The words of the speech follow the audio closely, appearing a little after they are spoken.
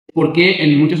por qué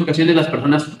en muchas ocasiones las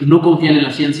personas no confían en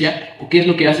la ciencia o qué es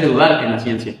lo que hace dudar en la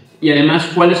ciencia. Y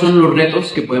además, cuáles son los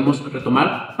retos que podemos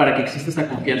retomar para que exista esta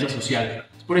confianza social.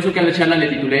 Es por eso que a la charla le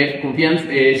titulé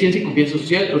Ciencia y confianza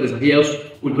social, los desafíos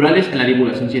culturales en la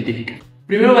divulgación científica.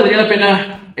 Primero valdría la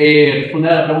pena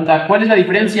responder a la pregunta, ¿cuál es la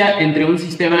diferencia entre un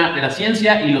sistema de la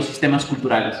ciencia y los sistemas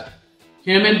culturales?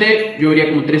 Generalmente yo vería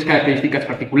como tres características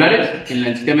particulares. En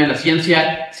el sistema de la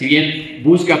ciencia, si bien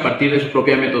busca a partir de su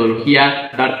propia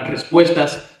metodología dar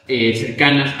respuestas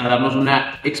cercanas a darnos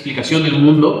una explicación del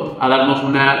mundo, a darnos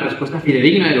una respuesta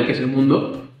fidedigna de lo que es el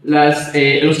mundo,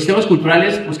 los sistemas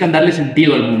culturales buscan darle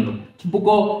sentido al mundo. Es un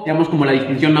poco, digamos, como la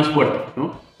distinción más fuerte,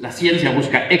 ¿no? La ciencia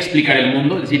busca explicar el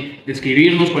mundo, es decir,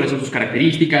 describirnos cuáles son sus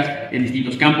características en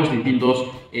distintos campos, en distintas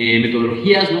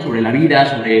metodologías, ¿no? Sobre la vida,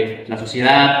 sobre la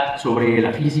sociedad, sobre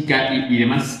la física y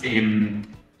demás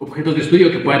objetos de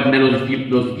estudio que puedan tener los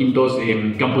distintos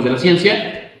campos de la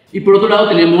ciencia. Y por otro lado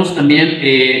tenemos también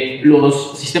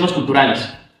los sistemas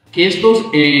culturales, que estos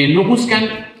no buscan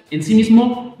en sí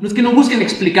mismo, no es que no busquen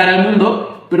explicar al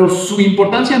mundo, pero su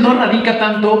importancia no radica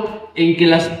tanto en que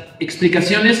las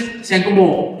explicaciones sean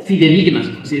como fidedignas,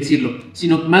 por así decirlo,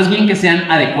 sino más bien que sean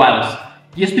adecuadas.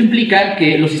 Y esto implica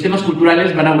que los sistemas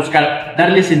culturales van a buscar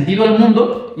darle sentido al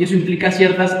mundo y eso implica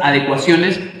ciertas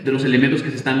adecuaciones de los elementos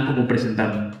que se están como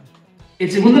presentando. El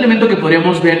segundo elemento que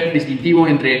podríamos ver distintivo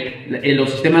entre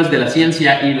los sistemas de la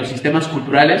ciencia y los sistemas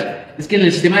culturales es que en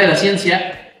el sistema de la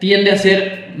ciencia tiende a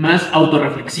ser más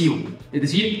autorreflexivo. Es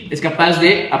decir, es capaz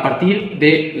de, a partir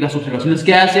de las observaciones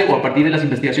que hace o a partir de las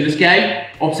investigaciones que hay,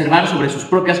 observar sobre sus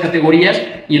propias categorías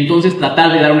y entonces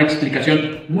tratar de dar una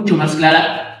explicación mucho más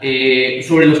clara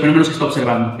sobre los fenómenos que está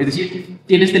observando. Es decir,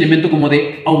 tiene este elemento como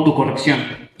de autocorrección.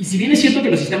 Y si bien es cierto que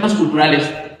los sistemas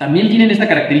culturales también tienen esta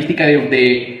característica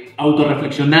de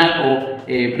autorreflexionar o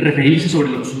referirse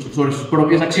sobre sus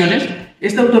propias acciones,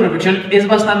 esta autorreflexión es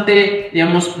bastante,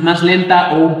 digamos, más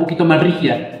lenta o un poquito más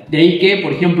rígida. De ahí que,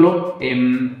 por ejemplo,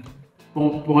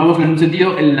 pongámoslo en un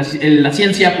sentido, la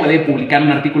ciencia puede publicar un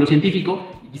artículo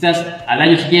científico y quizás al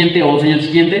año siguiente o 2 años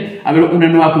siguientes haber una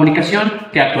nueva publicación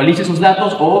que actualice esos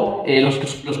datos o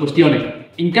los cuestione.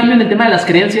 En cambio, en el tema de las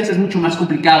creencias es mucho más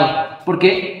complicado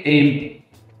porque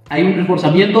hay un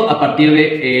reforzamiento a partir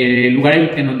del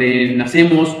lugar en donde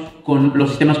nacemos, con los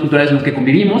sistemas culturales en los que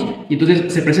convivimos, y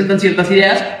entonces se presentan ciertas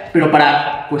ideas, pero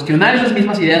para cuestionar esas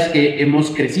mismas ideas que hemos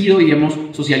crecido y hemos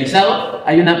socializado,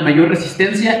 hay una mayor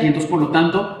resistencia y entonces por lo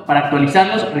tanto para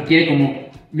actualizarlas requiere como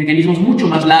mecanismos mucho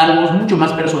más largos, mucho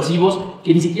más persuasivos,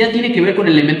 que ni siquiera tiene que ver con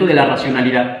el elemento de la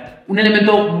racionalidad. Un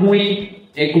elemento muy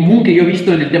común que yo he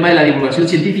visto en el tema de la divulgación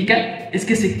científica es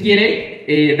que se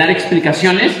quiere dar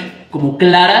explicaciones como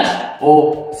claras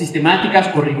o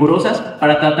sistemáticas o rigurosas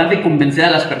para tratar de convencer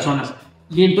a las personas.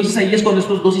 Y entonces ahí es cuando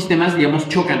estos dos sistemas, digamos,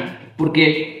 chocan,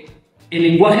 porque el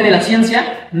lenguaje de la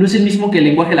ciencia no es el mismo que el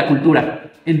lenguaje de la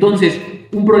cultura. Entonces,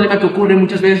 un problema que ocurre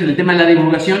muchas veces en el tema de la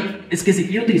divulgación es que se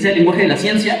quiere utilizar el lenguaje de la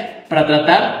ciencia para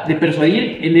tratar de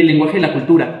persuadir en el lenguaje de la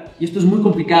cultura. Y esto es muy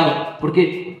complicado,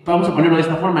 porque vamos a ponerlo de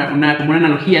esta forma, como una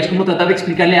analogía, es como tratar de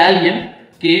explicarle a alguien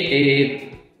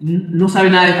que no sabe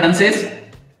nada de francés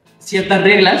ciertas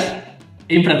reglas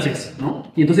en francés,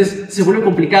 ¿no? Y entonces se vuelve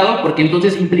complicado porque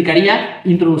entonces implicaría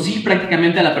introducir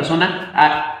prácticamente a la persona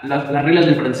a las reglas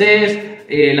del francés,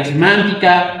 la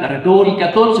semántica, la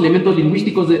retórica, todos los elementos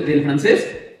lingüísticos del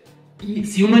francés. Y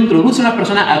si uno introduce a una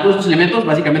persona a todos estos elementos,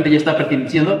 básicamente ya está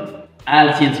perteneciendo a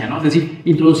la ciencia, ¿no? Es decir,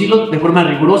 introducirlo de forma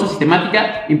rigurosa,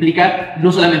 sistemática, implica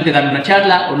no solamente dar una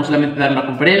charla, o no solamente dar una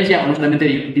conferencia, o no solamente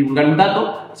divulgar un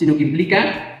dato, sino que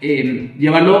implica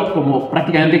llevarlo como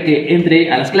prácticamente que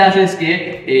entre a las clases,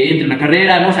 que entre una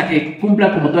carrera, ¿no? O sea, que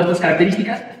cumpla como todas estas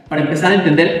características para empezar a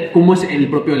entender cómo es el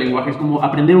propio lenguaje, es como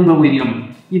aprender un nuevo idioma.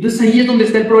 Y entonces ahí es donde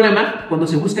está el problema cuando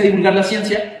se busca divulgar la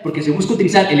ciencia, porque se busca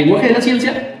utilizar el lenguaje de la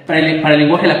ciencia para el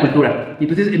lenguaje de la cultura. Y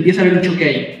entonces empieza a haber un choque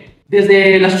ahí.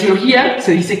 Desde la sociología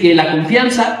se dice que la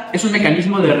confianza es un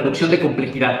mecanismo de reducción de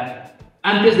complejidad.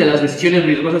 Antes de las decisiones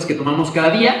riesgosas que tomamos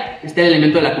cada día está el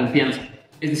elemento de la confianza.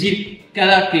 Es decir,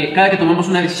 cada que tomamos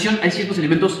una decisión hay ciertos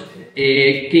elementos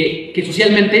que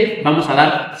socialmente vamos a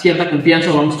dar cierta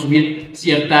confianza o vamos a asumir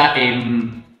cierta...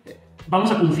 vamos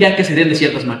a confiar que se den de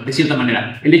cierta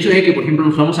manera. El hecho de que, por ejemplo,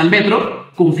 nos vamos al metro,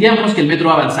 confiamos que el metro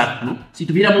va a avanzar, ¿no? Si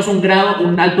tuviéramos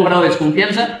un alto grado de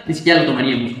desconfianza, ni siquiera lo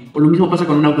tomaríamos. O lo mismo pasa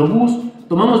con un autobús.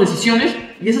 Tomamos decisiones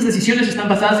y esas decisiones están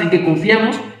basadas en que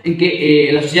confiamos en que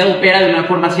la sociedad opera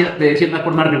de cierta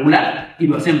forma regular y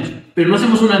lo hacemos. Pero no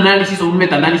hacemos un análisis o un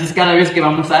metaanálisis cada vez que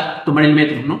vamos a tomar el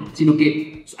metro, ¿no? Sino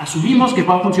que asumimos que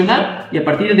va a funcionar y a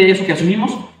partir de eso que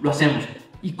asumimos, lo hacemos.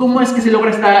 ¿Y cómo es que se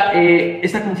logra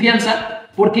esta confianza?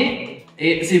 Porque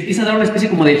se empieza a dar una especie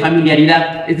como de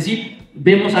familiaridad, es decir,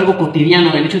 vemos algo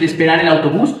cotidiano, el hecho de esperar el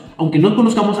autobús, aunque no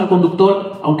conozcamos al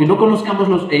conductor, aunque no conozcamos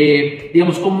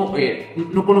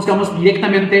no conozcamos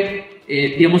directamente,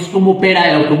 digamos, cómo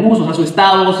opera el autobús, o sea, su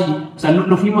estado, o sea,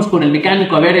 no fuimos con el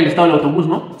mecánico a ver el estado del autobús,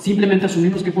 ¿no? Simplemente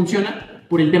asumimos que funciona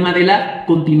por el tema de la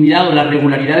continuidad o la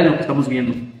regularidad de lo que estamos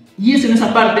viendo. Y es en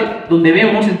esa parte donde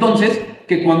vemos entonces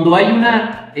que cuando hay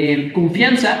una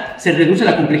confianza se reduce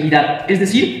la complejidad, es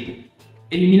decir,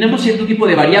 eliminamos cierto tipo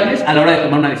de variables a la hora de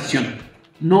tomar una decisión.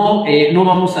 No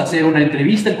vamos a hacer una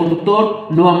entrevista al conductor,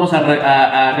 no vamos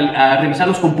a revisar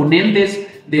los componentes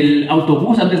del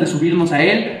autobús antes de subirnos a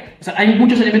él. O sea, hay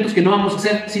muchos elementos que no vamos a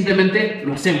hacer, simplemente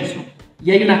lo hacemos, ¿no?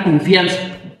 Y hay una confianza.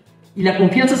 Y la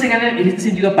confianza se gana en este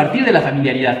sentido a partir de la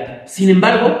familiaridad. Sin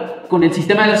embargo, con el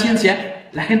sistema de la ciencia,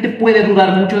 la gente puede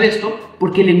dudar mucho de esto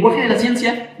porque el lenguaje de la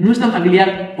ciencia no es tan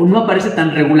familiar o no aparece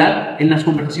tan regular en las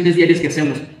conversaciones diarias que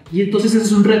hacemos. Y entonces ese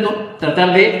es un reto,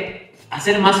 tratar de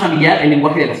hacer más familiar el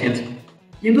lenguaje de la ciencia.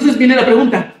 Y entonces viene la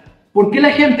pregunta, ¿por qué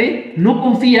la gente no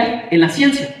confía en la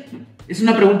ciencia? Es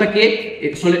una pregunta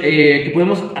que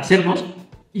podemos hacernos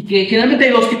y que generalmente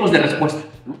hay dos tipos de respuesta,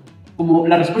 ¿no? Como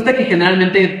la respuesta que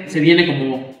generalmente se viene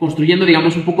como construyendo,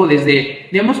 digamos, un poco desde,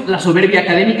 digamos, la soberbia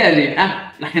académica de,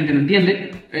 la gente no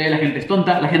entiende, la gente es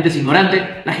tonta, la gente es ignorante,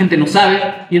 la gente no sabe,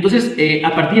 y entonces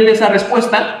a partir de esa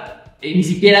respuesta ni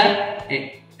siquiera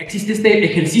existe este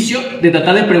ejercicio de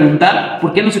tratar de preguntar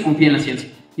por qué no se confía en la ciencia.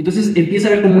 Entonces empieza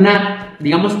a haber como una,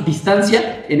 digamos,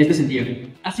 distancia en este sentido.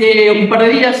 Hace un par de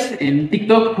días en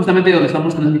TikTok, justamente donde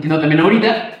estamos transmitiendo también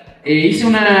ahorita, hice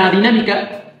una dinámica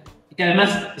que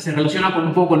además se relaciona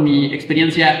un poco con mi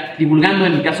experiencia divulgando,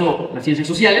 en mi caso, las ciencias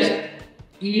sociales,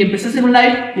 y empecé a hacer un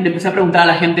live y le empecé a preguntar a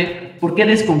la gente por qué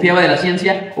desconfiaba de la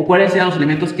ciencia o cuáles eran los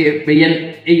elementos que veían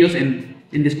ellos en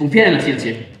desconfiar en la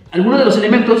ciencia. Algunos de los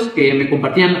elementos que me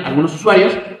compartían algunos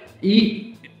usuarios,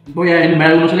 y voy a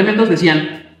enumerar algunos elementos,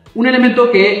 decían: un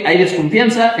elemento que hay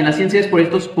desconfianza en la ciencia es por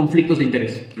estos conflictos de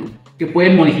interés, ¿no?, que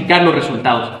pueden modificar los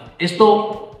resultados.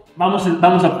 Esto, vamos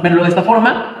a verlo de esta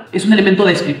forma, es un elemento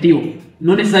descriptivo.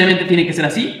 No necesariamente tiene que ser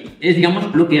así, es,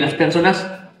 digamos, lo que las personas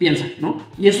piensan, ¿no?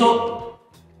 Y eso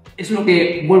es lo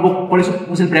que por eso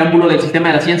puse el preámbulo del sistema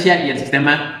de la ciencia y el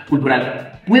sistema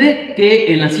cultural. Puede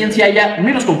que en la ciencia haya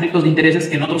menos conflictos de intereses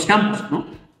que en otros campos, ¿no?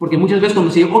 Porque muchas veces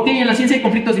cuando se dice, ok, en la ciencia hay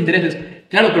conflictos de intereses,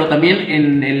 claro, pero también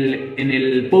en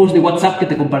el post de WhatsApp que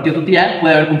te compartió tu tía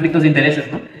puede haber conflictos de intereses,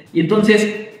 ¿no? Y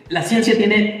entonces la ciencia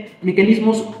tiene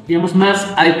mecanismos, digamos,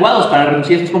 más adecuados para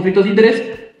reducir esos conflictos de interés,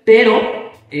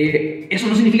 pero eso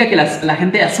no significa que la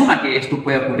gente asuma que esto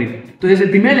puede ocurrir. Entonces el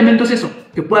primer elemento es eso,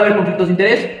 que puede haber conflictos de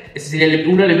interés. Ese sería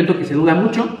un elemento que se duda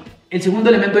mucho. El segundo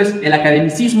elemento es el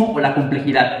academicismo o la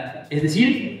complejidad, es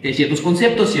decir, ciertos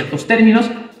conceptos, ciertos términos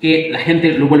que la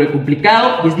gente lo vuelve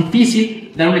complicado y es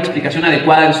difícil dar una explicación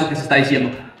adecuada de eso que se está diciendo.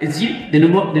 Es decir, de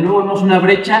nuevo vemos una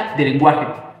brecha de lenguaje.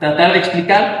 Tratar de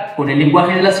explicar con el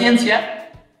lenguaje de la ciencia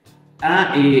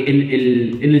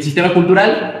en el sistema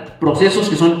cultural procesos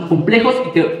que son complejos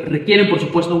y que requieren, por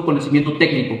supuesto, un conocimiento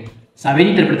técnico. Saber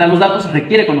interpretar los datos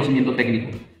requiere conocimiento técnico.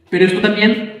 Pero esto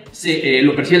también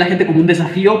lo percibe la gente como un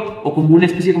desafío o como una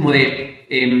especie como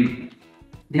de,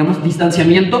 digamos,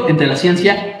 distanciamiento entre la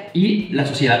ciencia y la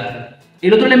sociedad.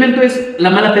 El otro elemento es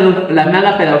la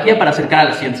mala pedagogía para acercar a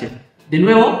la ciencia. De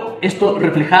nuevo, esto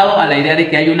reflejado a la idea de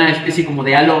que hay una especie como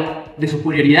de halo de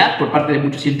superioridad por parte de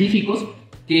muchos científicos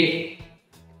que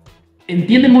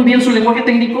entienden muy bien su lenguaje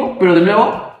técnico, pero de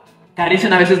nuevo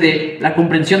carecen a veces de la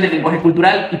comprensión del lenguaje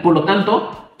cultural y por lo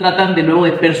tanto tratan de nuevo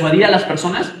de persuadir a las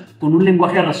personas con un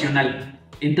lenguaje racional.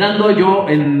 Entrando yo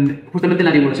justamente en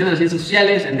la divulgación de las ciencias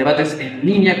sociales, en debates en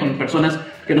línea con personas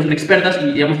que no son expertas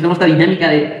y, digamos, tenemos esta dinámica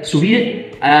de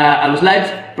subir a los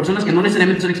lives personas que no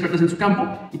necesariamente son expertas en su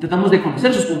campo y tratamos de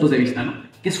conocer sus puntos de vista, ¿no?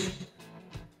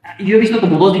 Y yo he visto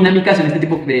como dos dinámicas en este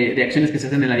tipo de acciones que se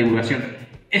hacen en la divulgación.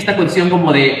 Esta cuestión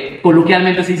como de,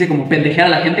 coloquialmente se dice como pendejear a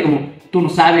la gente, como tú no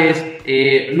sabes,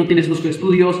 no tienes los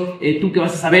estudios, tú qué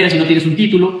vas a saber si no tienes un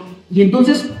título. Y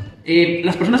entonces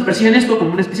las personas perciben esto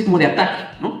como una especie como de ataque,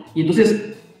 ¿no? Y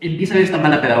entonces empieza a haber esta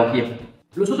mala pedagogía.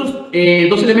 Los otros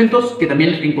dos elementos que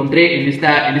también encontré en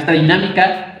esta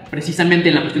dinámica, precisamente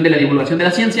en la cuestión de la divulgación de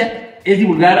la ciencia, es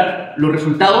divulgar los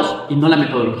resultados y no la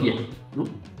metodología, ¿no?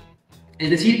 Es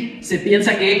decir, se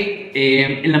piensa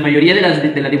que en la mayoría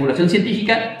de la divulgación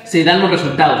científica se dan los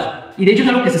resultados. Y de hecho es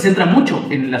algo que se centra mucho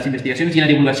en las investigaciones y en la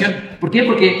divulgación. ¿Por qué?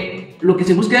 Porque lo que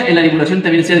se busca en la divulgación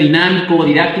también sea dinámico,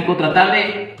 didáctico, tratar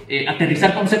de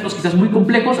aterrizar conceptos quizás muy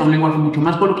complejos a un lenguaje mucho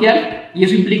más coloquial, y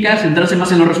eso implica centrarse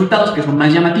más en los resultados, que son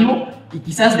más llamativos, y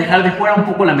quizás dejar de fuera un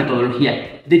poco la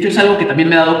metodología. De hecho, es algo que también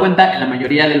me he dado cuenta en la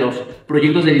mayoría de los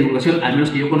proyectos de divulgación, al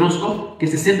menos que yo conozco, que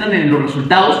se centran en los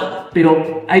resultados,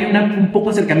 pero hay un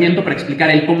poco acercamiento para explicar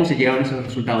el cómo se llegaron a esos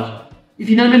resultados. Y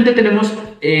finalmente tenemos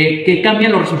que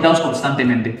cambian los resultados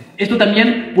constantemente. Esto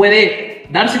también puede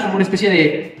darse como una especie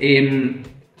de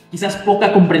quizás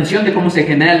poca comprensión de cómo se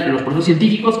generan los procesos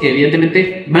científicos, que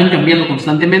evidentemente van cambiando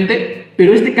constantemente,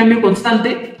 pero este cambio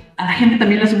constante a la gente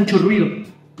también le hace mucho ruido.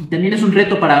 Y también es un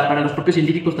reto para los propios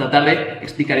científicos tratar de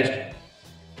explicar esto.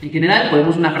 En general,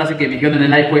 podemos una frase que me dijeron en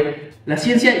el live fue: la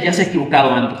ciencia ya se ha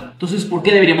equivocado antes, entonces ¿por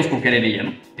qué deberíamos confiar en ella,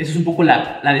 ¿no? Esa es un poco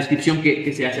la descripción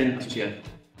que se hace en la sociedad.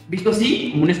 Visto así,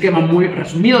 como un esquema muy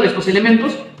resumido de estos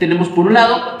elementos, tenemos por un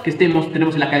lado que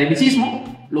tenemos el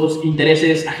academicismo, los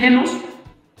intereses ajenos,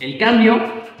 el cambio,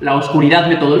 la oscuridad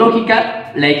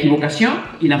metodológica, la equivocación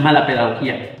y la mala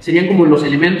pedagogía. Serían como los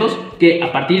elementos que,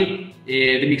 a partir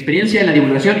de mi experiencia en la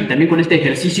divulgación y también con este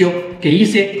ejercicio que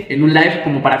hice en un live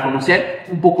como para conocer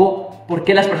un poco por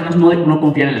qué las personas no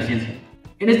confían en la ciencia.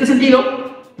 En este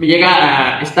sentido, me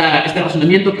llega a este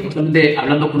razonamiento que justamente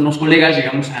hablando con unos colegas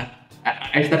llegamos a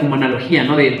esta como analogía,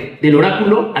 ¿no? Del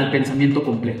oráculo al pensamiento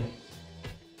complejo.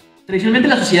 Tradicionalmente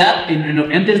la sociedad,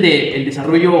 antes del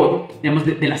desarrollo, digamos,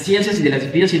 de las ciencias y de las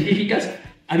disciplinas científicas,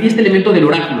 había este elemento del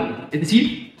oráculo, es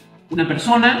decir, una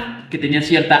persona que tenía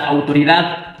cierta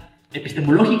autoridad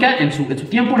epistemológica en su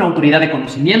tiempo, una autoridad de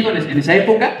conocimiento en esa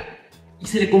época, y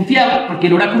se le confiaba porque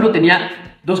el oráculo tenía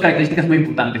dos características muy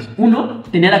importantes. Uno,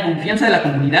 tenía la confianza de la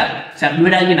comunidad, o sea, no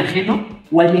era alguien ajeno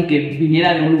o alguien que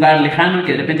viniera de un lugar lejano y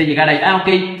que de repente llegara y,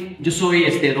 ok, yo soy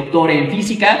doctor en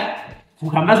física,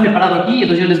 jamás me he parado aquí,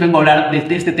 entonces yo les vengo a hablar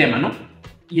de este tema, ¿no?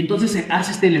 Y entonces se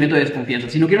hace este elemento de desconfianza,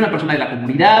 sino que era una persona de la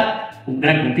comunidad, con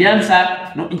gran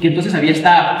confianza, ¿no? Y que entonces había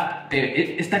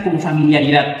esta como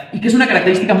familiaridad, y que es una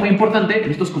característica muy importante en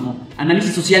estos como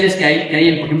análisis sociales que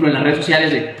hay por ejemplo, en las redes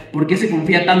sociales de por qué se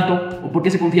confía tanto o por qué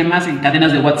se confía más en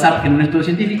cadenas de WhatsApp que en un estudio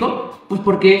científico. Pues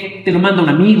porque te lo manda un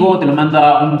amigo, te lo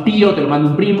manda un tío, te lo manda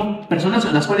un primo, personas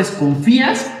en las cuales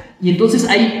confías, y entonces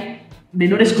hay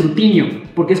menor escrutinio,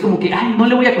 porque es como que, ay, no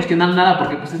le voy a cuestionar nada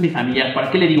porque pues es mi familiar, ¿para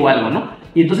qué le digo algo, no?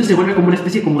 Y entonces se vuelve como una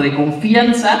especie como de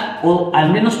confianza, o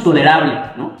al menos tolerable,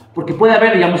 ¿no? Porque puede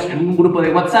haber, digamos, en un grupo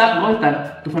de WhatsApp, ¿no?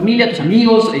 Están tu familia, tus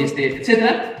amigos,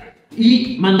 etcétera,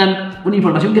 y mandan una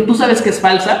información que tú sabes que es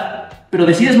falsa, pero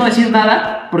decides no decir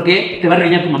nada porque te va a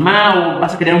regañar tu mamá o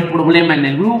vas a crear un problema en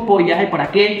el grupo y, ay,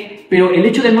 ¿para qué? Pero el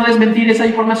hecho de no desmentir esa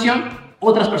información,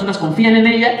 otras personas confían en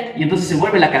ella y entonces se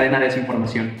vuelve la cadena de esa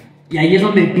información. Y ahí es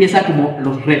donde empieza como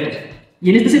los retos. Y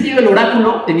en este sentido el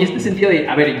oráculo tenía este sentido de,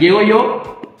 a ver, llego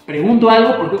yo, pregunto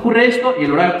algo, ¿por qué ocurre esto? Y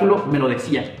el oráculo me lo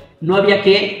decía. No había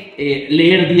que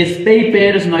leer 10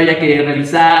 papers, no había que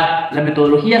revisar la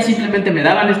metodología, simplemente me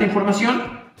daban esta información.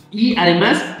 Y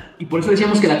además, y por eso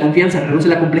decíamos que la confianza reduce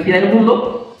la complejidad del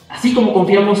mundo, así como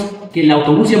confiamos que el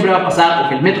autobús siempre va a pasar o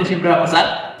que el metro siempre va a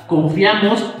pasar,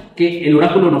 confiamos que el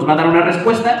oráculo nos va a dar una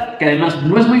respuesta que además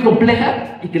no es muy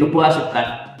compleja y que lo pueda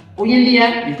aceptar. Hoy en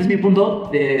día, y este es mi punto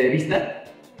de vista,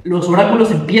 los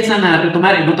oráculos empiezan a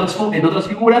retomar en otras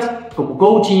figuras, como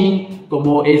coaching,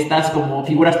 como como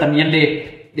figuras también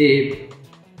de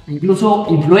incluso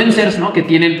influencers, ¿no? Que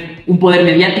tienen un poder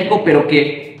mediático, pero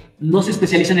que no se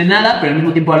especializan en nada, pero al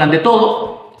mismo tiempo hablan de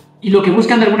todo, y lo que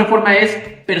buscan de alguna forma es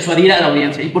persuadir a la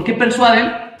audiencia. ¿Y por qué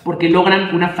persuaden? Porque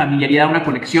logran una familiaridad, una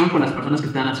conexión con las personas que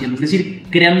están haciendo. Es decir,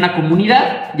 crean una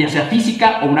comunidad, ya sea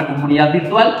física o una comunidad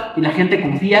virtual, y la gente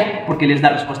confía porque les da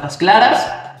respuestas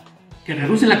claras, que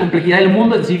reducen la complejidad del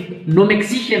mundo, es decir, no me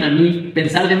exigen a mí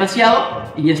pensar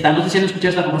demasiado, y ya está. No sé si han escuchado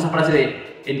esta famosa frase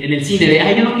en el cine, de,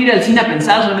 ay, yo no quiero ir al cine a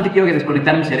pensar, solamente quiero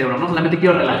desconectar mi cerebro, ¿no? Solamente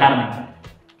quiero relajarme.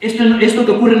 Esto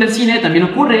que ocurre en el cine también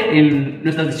ocurre en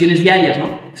nuestras decisiones diarias,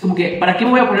 ¿no? Es como que, ¿para qué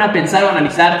me voy a poner a pensar o a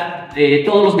analizar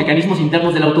todos los mecanismos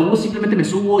internos del autobús? Simplemente me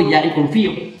subo y ya, y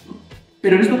confío, ¿no?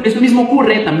 Pero esto mismo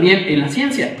ocurre también en la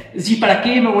ciencia. Es decir, ¿para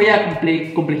qué me voy a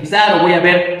complejizar o voy a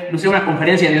ver, no sé, una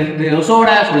conferencia de 2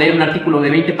 horas o leer un artículo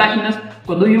de 20 páginas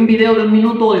cuando hay un video de 1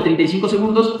 minuto o de 35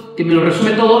 segundos que me lo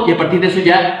resume todo, y a partir de eso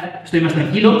ya estoy más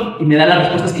tranquilo y me da las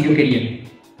respuestas que yo quería?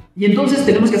 Y entonces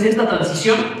tenemos que hacer esta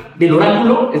transición del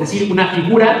oráculo, es decir, una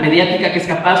figura mediática que es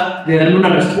capaz de darme una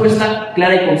respuesta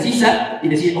clara y concisa y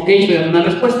decir, ok, estoy dando una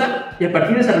respuesta, y a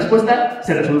partir de esa respuesta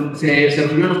se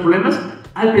resolvieron los problemas,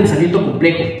 al pensamiento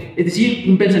complejo. Es decir,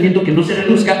 un pensamiento que no se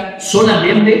reduzca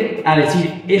solamente a decir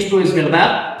esto es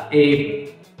verdad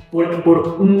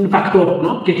por un factor,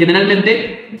 ¿no? Que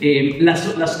generalmente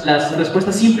las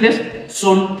respuestas simples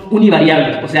son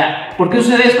univariables. O sea, ¿por qué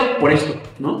sucede esto? Por esto,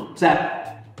 ¿no? O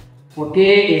sea, ¿Por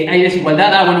qué hay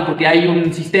desigualdad? Ah, bueno, porque hay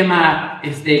un sistema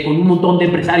con un montón de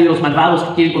empresarios malvados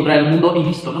que quieren controlar el mundo y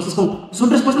listo, ¿no? O sea, son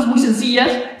respuestas muy sencillas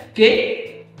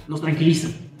que nos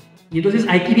tranquilizan. Y entonces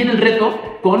aquí viene el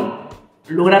reto con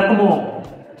lograr como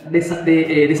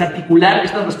desarticular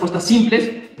estas respuestas simples,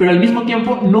 pero al mismo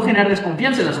tiempo no generar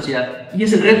desconfianza en la sociedad. Y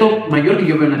es el reto mayor que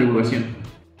yo veo en la divulgación.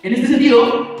 En este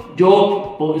sentido,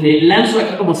 yo le lanzo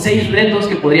aquí como 6 retos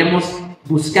que podríamos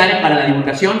buscar para la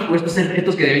divulgación, o estos 6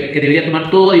 retos que debería tomar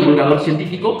todo divulgador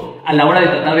científico a la hora de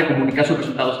tratar de comunicar sus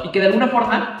resultados. Y que de alguna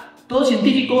forma, todo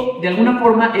científico de alguna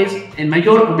forma es en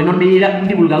mayor o menor medida un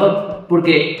divulgador,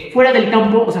 porque fuera del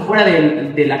campo, o sea, fuera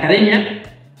de la academia,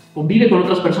 convive con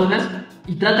otras personas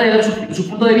y trata de dar su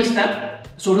punto de vista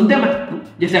sobre un tema, ¿no?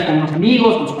 Ya sea con unos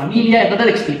amigos, con su familia, trata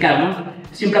de explicar, ¿no?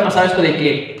 Siempre ha pasado esto de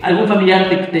que algún familiar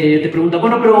te pregunta,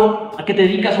 bueno, pero ¿a qué te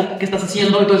dedicas o qué estás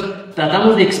haciendo? Entonces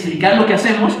tratamos de explicar lo que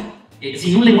hacemos,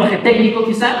 sin un lenguaje técnico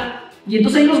quizá, y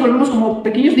entonces ahí nos volvemos como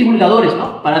pequeños divulgadores,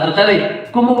 ¿no? Para tratar de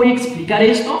cómo voy a explicar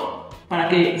esto para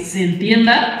que se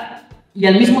entienda y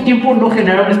al mismo tiempo no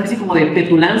generar una especie como de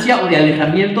petulancia o de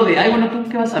alejamiento de, ay, bueno, ¿tú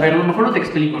qué vas a ver? A lo mejor no te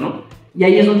explico, ¿no? Y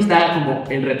ahí es donde está como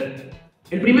el reto.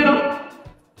 El primero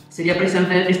sería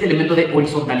precisamente este elemento de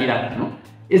horizontalidad, ¿no?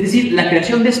 Es decir, la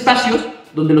creación de espacios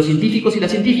donde los científicos y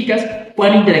las científicas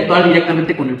puedan interactuar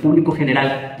directamente con el público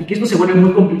general y que esto se vuelve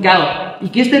muy complicado y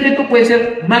que este reto puede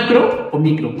ser macro o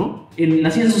micro, ¿no? En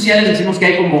las ciencias sociales decimos que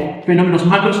hay como fenómenos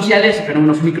macrosociales y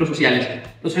fenómenos microsociales.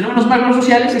 Los fenómenos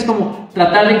macrosociales es como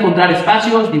tratar de encontrar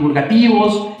espacios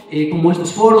divulgativos, como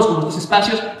estos foros, como estos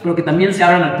espacios, pero que también se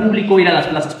abran al público, ir a las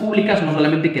plazas públicas, no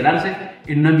solamente quedarse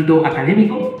en un ámbito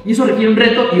académico. Y eso requiere un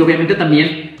reto y obviamente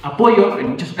también apoyo, en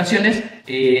muchas ocasiones,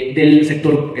 del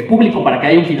sector público para que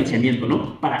haya un financiamiento,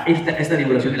 ¿no? Para esta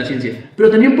divulgación de la ciencia.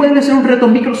 Pero también puede ser un reto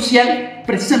microsocial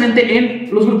precisamente en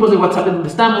los grupos de WhatsApp en donde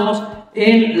estamos,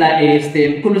 en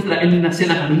una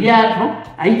cena familiar, ¿no?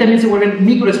 Ahí también se vuelven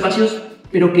microespacios,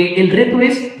 pero que el reto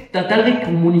es tratar de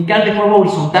comunicar de forma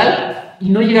horizontal y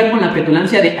no llegar con la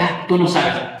petulancia de, ah, tú no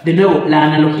sabes. De nuevo, la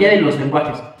analogía de los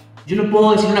lenguajes. Yo no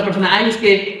puedo decir a una persona, ay, es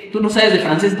que tú no sabes de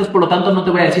francés, entonces por lo tanto no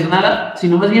te voy a decir nada,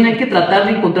 sino más bien hay que tratar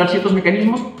de encontrar ciertos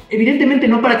mecanismos, evidentemente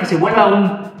no para que se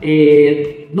vuelva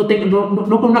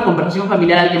no con una conversación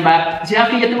familiar alguien va a decir, ah,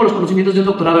 ok, ya tengo los conocimientos de un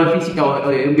doctorado en física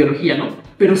o en biología, ¿no?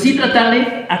 Pero sí tratar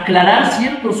de aclarar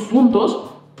ciertos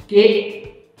puntos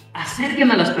que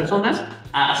acerquen a las personas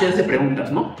a hacerse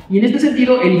preguntas, ¿no? Y en este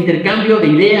sentido, el intercambio de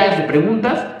ideas, de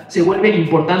preguntas, se vuelve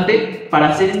importante para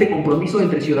hacer este compromiso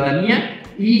entre ciudadanía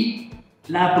y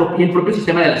el propio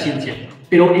sistema de la ciencia.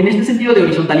 Pero en este sentido de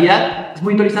horizontalidad es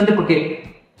muy interesante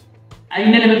porque hay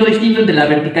un elemento distinto entre la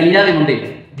verticalidad en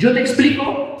donde yo te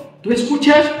explico, tú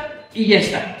escuchas y ya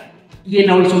está. Y en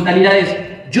la horizontalidad es,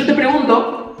 yo te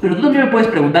pregunto, pero tú también me puedes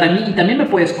preguntar a mí y también me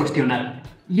puedes cuestionar.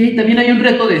 Y ahí también hay un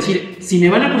reto de decir, si me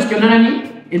van a cuestionar a mí,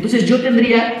 entonces yo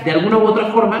tendría de alguna u otra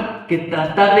forma que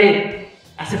tratar de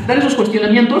aceptar esos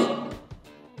cuestionamientos,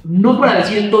 no para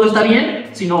decir todo está bien,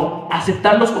 sino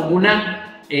aceptarlos como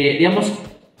una,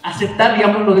 aceptar,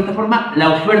 digámoslo de esta forma,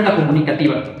 la oferta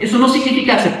comunicativa. Eso no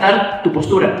significa aceptar tu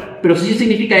postura, pero sí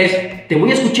significa te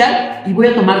voy a escuchar y voy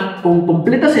a tomar con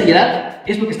completa seriedad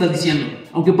esto que estás diciendo.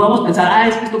 Aunque podamos pensar,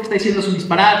 es que esto que está diciendo es un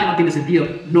disparate, no tiene sentido.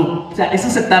 No, o sea, es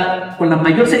aceptar con la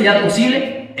mayor seriedad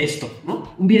posible esto,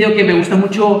 ¿no? Un video que me gusta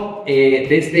mucho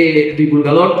de este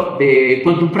divulgador de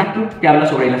Quantum Fracture, que habla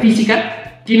sobre la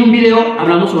física, tiene un video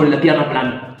hablando sobre la Tierra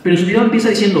plana, pero su video empieza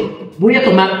diciendo, voy a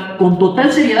tomar con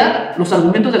total seriedad los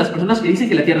argumentos de las personas que dicen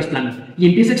que la Tierra es plana, y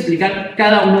empieza a explicar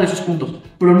cada uno de esos puntos,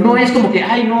 pero no es como que,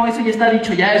 ay no, eso ya está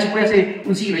dicho, ya eso fue hace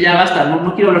un siglo, ya basta,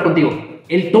 no quiero hablar contigo.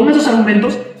 Él toma esos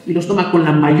argumentos y los toma con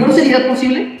la mayor seriedad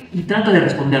posible y trata de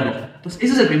responderlos. Entonces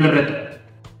ese es el primer reto.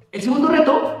 El segundo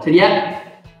reto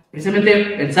sería, precisamente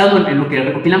pensando en lo que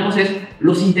recopilamos, es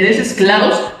los intereses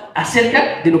claros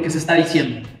acerca de lo que se está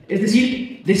diciendo. Es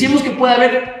decir, decimos que puede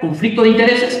haber conflicto de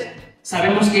intereses,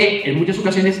 sabemos que en muchas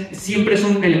ocasiones siempre es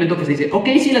un elemento que se dice, ok,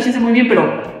 sí, la ciencia muy bien,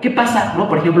 pero ¿qué pasa? ¿No?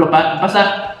 Por ejemplo,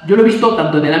 yo lo he visto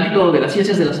tanto en el ámbito de las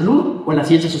ciencias de la salud o en las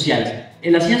ciencias sociales.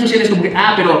 En las ciencias sociales como que,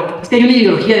 pero es que hay una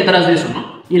ideología detrás de eso,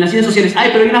 ¿no? Y en las ciencias sociales,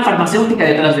 pero hay una farmacéutica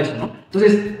detrás de eso, ¿no?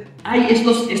 Entonces, hay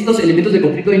estos elementos de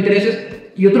conflicto de intereses.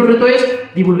 Y otro reto es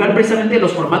divulgar precisamente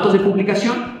los formatos de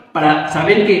publicación para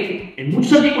saber que en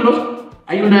muchos artículos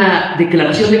hay una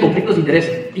declaración de conflictos de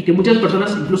interés y que muchas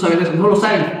personas incluso a veces no lo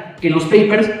saben, que en los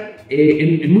papers,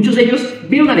 en muchos de ellos,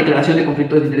 viene una declaración de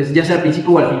conflictos de interés, ya sea al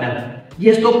principio o al final. Y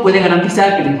esto puede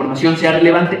garantizar que la información sea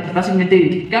relevante y fácilmente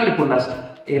identificable por las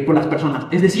por las personas.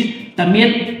 Es decir,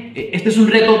 también este es un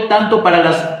reto tanto para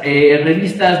las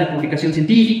revistas de publicación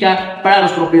científica, para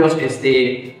los propios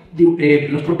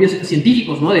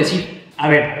científicos, ¿no? Decir, a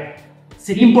ver,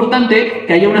 sería importante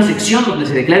que haya una sección donde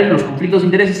se declaren los conflictos de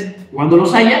intereses cuando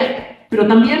los haya, pero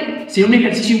también sería un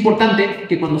ejercicio importante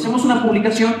que cuando hacemos una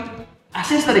publicación,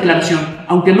 hacer esta declaración,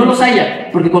 aunque no los haya,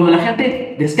 porque cuando la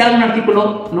gente descarga un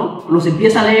artículo, ¿no? Los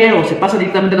empieza a leer o se pasa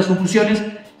directamente a las conclusiones,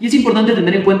 y es importante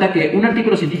tener en cuenta que un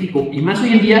artículo científico, y más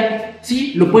hoy en día,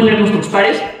 sí, lo pueden leer nuestros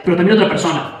pares, pero también otra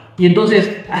persona. Y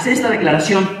entonces, hacer esta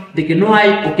declaración de que no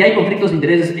hay o que hay conflictos de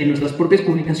intereses en nuestras propias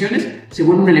publicaciones se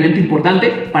vuelve un elemento importante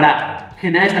para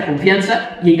generar esta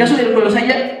confianza, y en caso de que los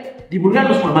haya, divulgar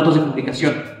los formatos de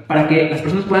publicación para que las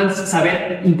personas puedan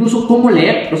saber incluso cómo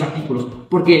leer los artículos,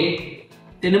 porque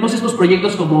tenemos estos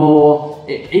proyectos como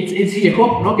Ciencia,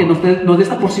 ¿no? Que nos dé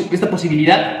esta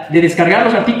posibilidad de descargar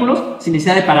los artículos sin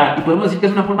necesidad de pagar, y podemos decir que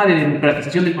es una forma de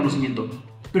democratización del conocimiento.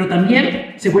 Pero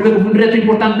también se vuelve como un reto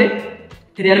importante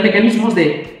crear mecanismos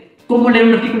de cómo leer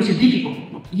un artículo científico,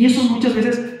 ¿no? Y eso muchas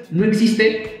veces no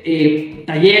existe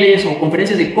talleres o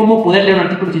conferencias de cómo poder leer un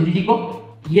artículo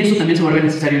científico, y eso también se vuelve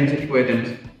necesario en ese tipo de temas.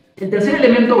 El tercer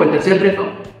elemento o el tercer reto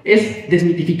es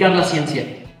desmitificar la ciencia.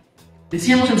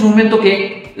 Decíamos en su momento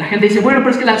que la gente dice, bueno,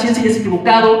 pero es que la ciencia ya es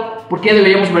equivocado, ¿por qué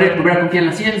deberíamos volver a confiar en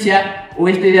la ciencia? O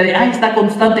esta idea de, está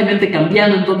constantemente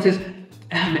cambiando, entonces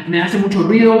me hace mucho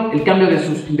ruido el cambio de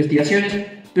sus investigaciones.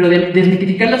 Pero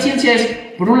desmitificar la ciencia es,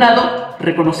 por un lado,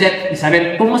 reconocer y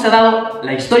saber cómo se ha dado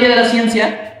la historia de la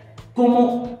ciencia,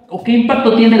 cómo o qué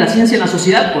impacto tiene la ciencia en la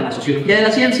sociedad, con la sociología de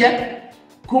la ciencia,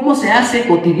 cómo se hace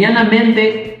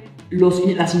cotidianamente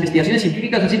las investigaciones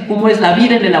científicas, es decir, cómo es la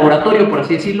vida en el laboratorio, por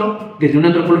así decirlo, desde una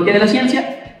antropología de la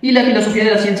ciencia, y la filosofía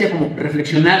de la ciencia como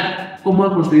reflexionar cómo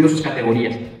han construido sus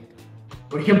categorías.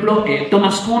 Por ejemplo,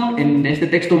 Thomas Kuhn, en este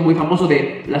texto muy famoso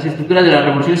de las estructuras de las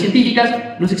revoluciones científicas,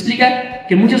 nos explica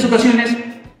que en muchas ocasiones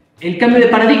el cambio de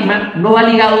paradigma no va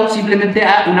ligado simplemente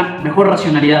a una mejor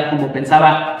racionalidad, como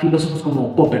pensaba filósofos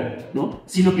como Popper, ¿no?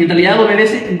 Sino que en realidad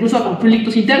obedece incluso a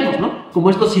conflictos internos, ¿no?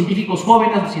 Como estos científicos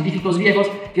jóvenes o científicos viejos,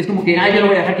 que es como que, yo no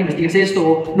voy a dejar que investigues esto,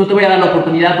 o no te voy a dar la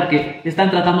oportunidad porque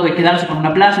están tratando de quedarse con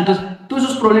una plaza. Entonces, todos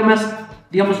esos problemas,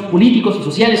 digamos, políticos y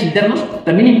sociales internos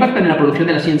también impactan en la producción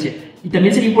de la ciencia. Y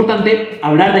también sería importante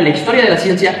hablar de la historia de la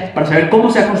ciencia para saber cómo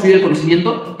se ha construido el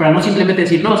conocimiento, para no simplemente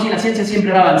decir, no, sí, la ciencia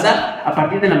siempre va a avanzar a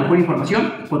partir de la mejor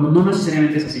información, cuando no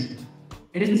necesariamente es así.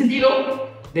 En este sentido,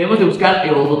 debemos de buscar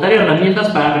o dotar herramientas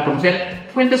para reconocer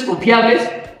fuentes confiables,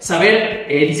 saber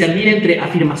discernir entre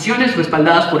afirmaciones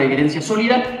respaldadas por evidencia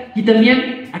sólida y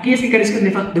también aquellas que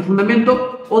carezcan de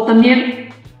fundamento, o también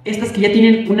estas que ya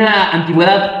tienen una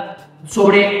antigüedad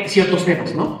sobre ciertos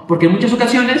temas, ¿no? Porque en muchas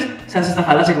ocasiones se hace esta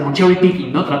falacia como cherry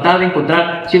picking, ¿no? Tratar de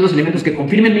encontrar ciertos elementos que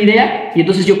confirmen mi idea, y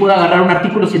entonces yo puedo agarrar un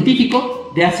artículo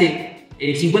científico de hace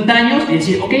 50 años y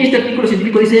decir, ok, este artículo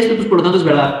científico dice esto, entonces por lo tanto es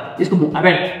verdad. Y es como, a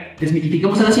ver,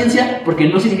 desmitifiquemos a la ciencia, porque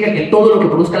no significa que todo lo que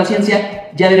produzca la ciencia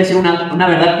ya debe ser una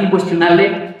verdad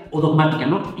incuestionable o dogmática,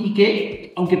 ¿no? Y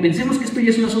que, aunque pensemos que esto ya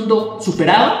es un asunto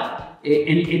superado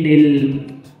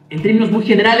en términos muy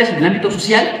generales, en el ámbito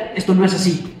social, esto no es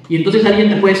así. Y entonces alguien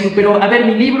te puede decir, pero a ver,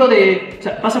 mi libro de... O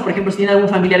sea, pasa, por ejemplo, si tiene algún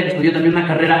familiar que estudió también una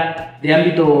carrera de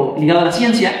ámbito ligado a la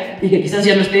ciencia y que quizás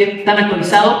ya no esté tan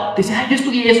actualizado, te dice, yo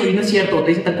estudié eso y no es cierto, o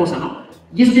te dice tal cosa, ¿no?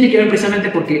 Y eso tiene que ver precisamente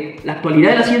porque la actualidad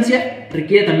de la ciencia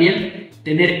requiere también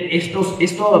tener estos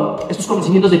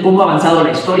conocimientos de cómo ha avanzado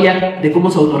la historia, de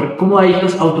cómo hay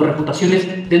estas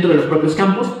autorrefutaciones dentro de los propios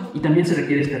campos, y también se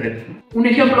requiere este reto. Un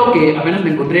ejemplo que apenas me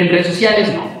encontré en redes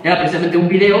sociales, ¿no? Era precisamente un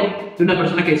video de una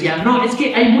persona que decía, no, es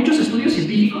que hay muchos estudios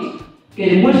científicos que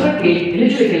demuestran que el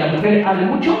hecho de que la mujer hable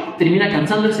mucho termina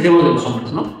cansando el cerebro de los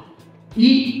hombres, ¿no?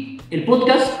 Y el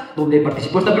podcast donde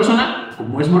participó esta persona,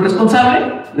 como es muy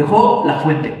responsable, dejó la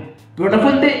fuente. Pero la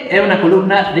fuente era una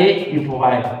columna de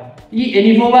Infobae. Y en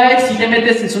Infobae, si te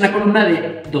metes, es una columna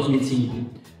de 2005.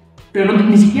 Pero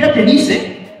ni siquiera te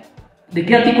dice de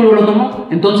qué artículo lo tomó.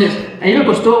 Entonces, a mí me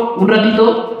costó un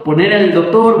ratito poner el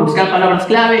doctor, buscar palabras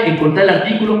clave, encontrar el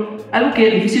artículo, algo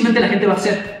que difícilmente la gente va a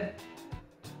hacer.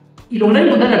 Y lograr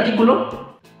encontrar el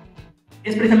artículo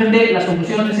es precisamente las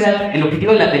conclusiones, el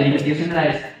objetivo de la investigación era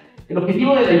este. El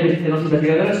objetivo de los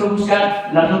investigadores fue buscar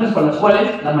las razones por las cuales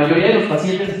la mayoría de los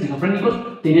pacientes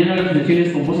esquizofrénicos tenían alucinaciones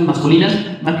con voces masculinas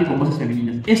más que con voces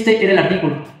femeninas. Este era el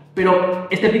artículo. Pero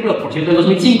este artículo, por cierto, de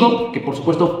 2005, que por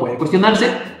supuesto puede cuestionarse,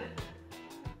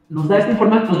 nos da esta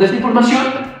información,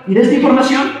 y de esta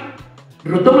información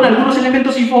retoman algunos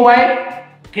elementos Infobae,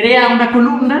 crea una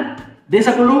columna De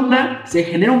esa columna se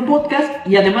genera un podcast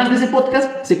y además de ese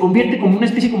podcast se convierte como una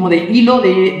especie como de hilo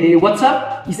de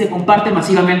WhatsApp y se comparte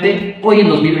masivamente hoy en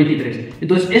 2023.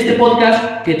 Entonces este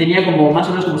podcast, que tenía como más o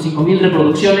menos como 5,000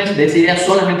 reproducciones de esa idea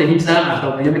solamente en Instagram, hasta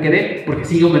donde yo me quedé, porque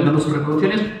sigue aumentando sus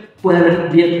reproducciones, puede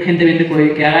haber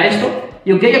gente que haga esto.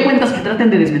 Y aunque haya cuentas que traten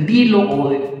de desmentirlo o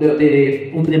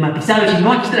de matizarlo, si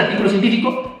no existe el artículo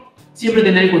científico, siempre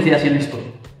tener en consideración esto.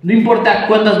 No importa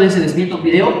cuántas veces se desmienta un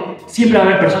video, siempre va a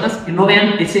haber personas que no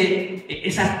vean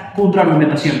esa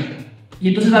contraargumentación. Y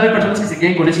entonces va a haber personas que se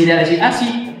queden con esa idea de decir, ah,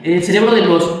 sí, el cerebro de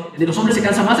los hombres se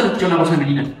cansa más de escuchar una voz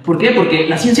femenina. ¿Por qué? Porque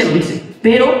la ciencia lo dice.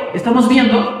 Pero estamos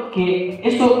viendo que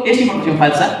esto es información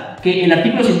falsa, que el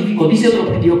artículo científico dice otro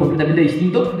objetivo completamente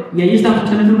distinto, y ahí está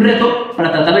justamente un reto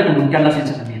para tratar de comunicar la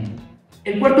ciencia también.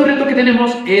 El cuarto reto que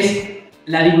tenemos es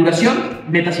la divulgación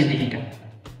metacientífica.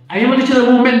 Habíamos dicho en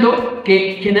algún momento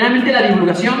que generalmente la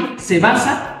divulgación se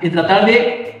basa en tratar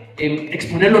de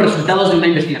exponer los resultados de una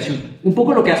investigación. Un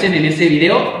poco lo que hacen en ese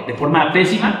video, de forma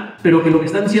pésima, pero que lo que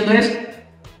están diciendo es,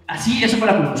 así, eso fue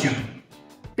la conclusión.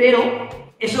 Pero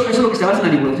eso es lo que se basa en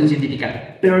la divulgación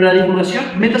científica. Pero la divulgación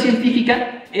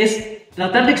metacientífica es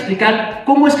tratar de explicar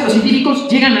cómo es que los científicos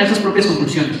llegan a esas propias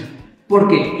conclusiones.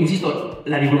 Porque, insisto,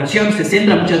 la divulgación se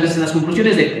centra muchas veces en las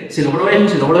conclusiones de se logró esto,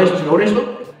 se logró esto, se logró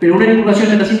esto. Pero una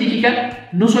divulgación metacientífica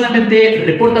no solamente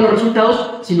reporta los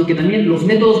resultados, sino que también los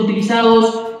métodos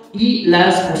utilizados y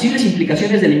las posibles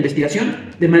implicaciones de la investigación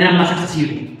de manera más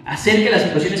accesible. Hacer que las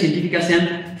situaciones científicas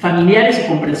sean familiares y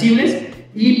comprensibles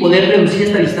y poder reducir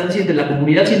esta distancia entre la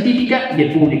comunidad científica y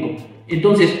el público.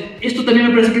 Entonces, esto también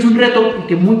me parece que es un reto y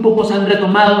que muy pocos han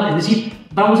retomado, es decir,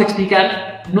 vamos a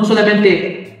explicar no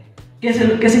solamente qué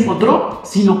se encontró,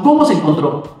 sino cómo se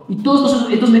encontró. Y todos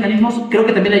estos mecanismos creo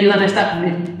que también ayudan a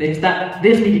esta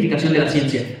desmitificación de la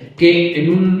ciencia. Que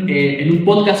en un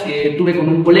podcast que tuve con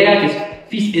un colega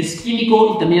que es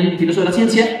químico y también filósofo de la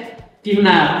ciencia, tiene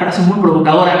una frase muy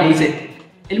provocadora que dice,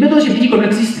 el método científico no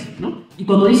existe, ¿no? Y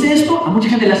cuando dice esto, a mucha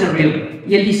gente le hace ruido.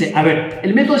 Y él dice, a ver,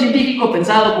 el método científico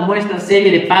pensado como esta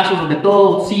serie de pasos donde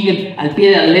todos siguen al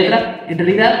pie de la letra, en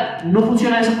realidad no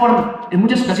funciona de esa forma. En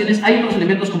muchas ocasiones hay otros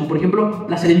elementos como por ejemplo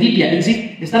la serendipia, es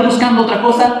decir, estar buscando otra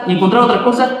cosa y encontrar otra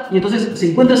cosa y entonces se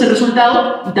encuentra ese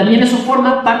resultado y también eso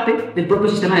forma parte del propio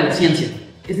sistema de la ciencia.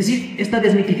 Es decir, esta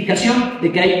desmitificación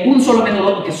de que hay un solo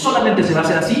método y que solamente se va a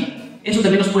hacer así, eso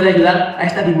también nos puede ayudar a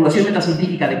esta divulgación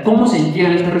metacientífica de cómo se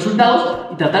llegan estos resultados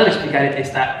y tratar de explicar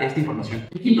esta información.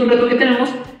 El quinto reto que tenemos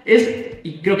es,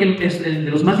 y creo que es de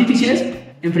los más difíciles,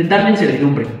 enfrentar la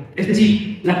incertidumbre. Es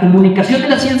decir, la comunicación de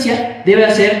la ciencia debe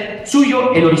hacer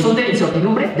suyo el horizonte de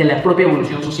incertidumbre de la propia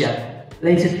evolución social.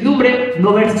 La incertidumbre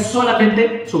no verse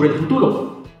solamente sobre el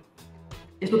futuro.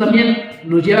 Esto también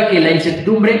nos lleva a que la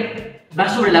incertidumbre va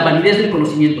sobre la validez del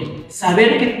conocimiento.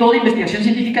 Saber que toda investigación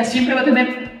científica siempre va a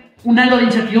tener un halo de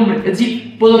incertidumbre. Es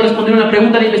decir, puedo responder una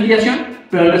pregunta de investigación,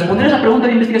 pero al responder esa pregunta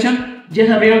de investigación ya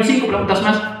se abrieron 5 preguntas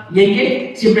más y hay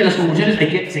que, siempre en las conclusiones hay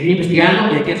que seguir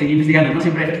investigando y hay que seguir investigando, ¿no?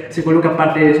 Siempre se coloca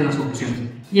parte de eso en las conclusiones.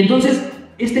 Y entonces,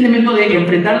 este elemento de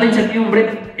enfrentar la incertidumbre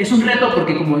es un reto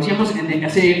porque, como decíamos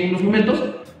hace unos momentos,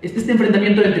 este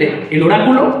enfrentamiento entre el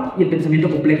oráculo y el pensamiento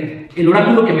complejo. El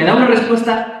oráculo que me da una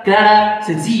respuesta clara,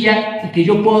 sencilla y que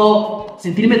yo puedo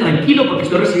sentirme tranquilo porque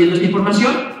estoy recibiendo esta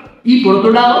información. Y por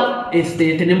otro lado,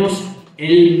 tenemos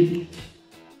el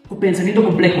pensamiento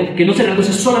complejo, que no se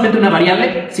reduce solamente a una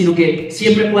variable, sino que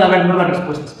siempre puede haber nuevas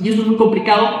respuestas. Y esto es muy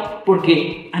complicado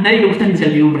porque a nadie le gusta la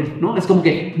incertidumbre, ¿no? Es como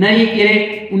que nadie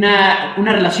quiere una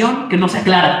relación que no sea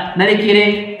clara. Nadie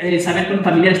quiere saber que un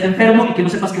familiar está enfermo y que no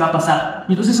sepas qué va a pasar.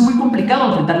 Y entonces es muy complicado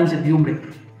enfrentar la incertidumbre.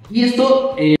 Y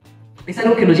esto es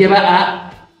algo que nos lleva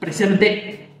a,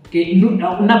 precisamente,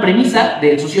 una premisa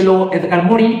del sociólogo Edgar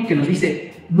Morin que nos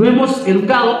dice: no hemos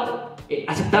educado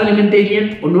aceptablemente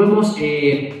bien o no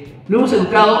hemos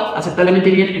educado aceptablemente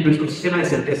bien en nuestro sistema de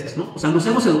certezas, ¿no? O sea, nos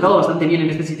hemos educado bastante bien en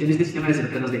este sistema de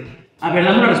certezas de, a ver,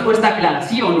 dame una respuesta clara,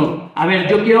 sí o no. A ver,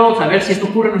 yo quiero saber si esto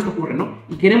ocurre o no esto ocurre, ¿no?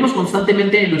 Y queremos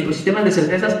constantemente en nuestro sistema de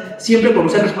certezas siempre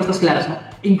conocer respuestas claras, ¿no?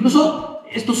 Incluso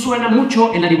esto suena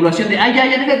mucho en la divulgación de, ya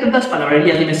deja de tantas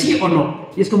palabrerías, dime sí o no.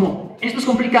 Y es como, esto es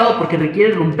complicado porque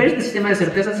requiere romper este sistema de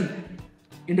certezas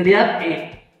y en realidad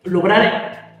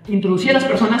lograr introducir a las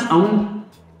personas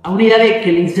a una idea de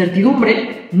que la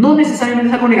incertidumbre no necesariamente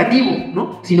es algo negativo,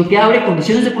 ¿no? Sino que abre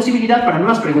condiciones de posibilidad para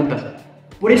nuevas preguntas.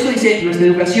 Por eso dice, nuestra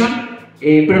educación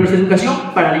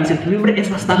para la incertidumbre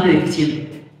es bastante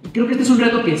deficiente. Y creo que este es un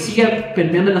reto que sigue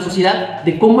permeando en la sociedad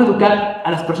de cómo educar a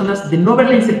las personas de no ver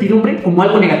la incertidumbre como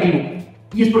algo negativo.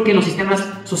 Y es porque en los sistemas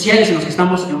sociales en los que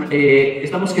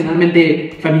estamos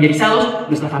generalmente familiarizados,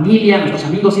 nuestra familia, nuestros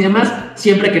amigos y demás,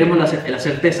 siempre queremos la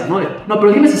certeza, ¿no? No,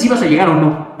 pero dime si sí vas a llegar o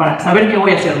no, para saber qué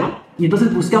voy a hacer, ¿no? Y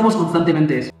entonces buscamos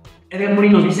constantemente eso. Edgar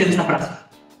Morin nos dice en esta frase: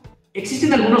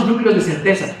 existen algunos núcleos de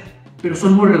certeza, pero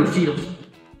son muy reducidos.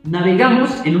 Navegamos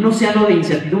en un océano de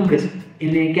incertidumbres,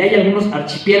 en el que hay algunos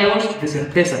archipiélagos de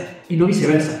certeza, y no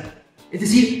viceversa. Es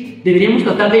decir, deberíamos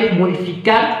tratar de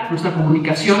modificar nuestra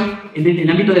comunicación en el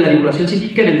ámbito de la divulgación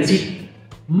científica, en el decir,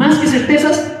 más que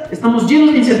certezas, estamos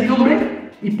llenos de incertidumbre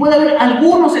y puede haber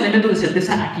algunos elementos de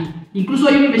certeza aquí. Incluso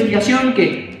hay una investigación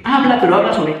que habla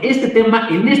sobre este tema,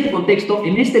 en este contexto,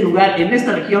 en este lugar, en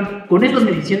esta región, con estas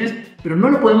mediciones, pero no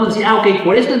lo podemos decir, ok,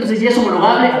 por esto entonces ya es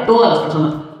homologable a todas las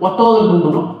personas, o a todo el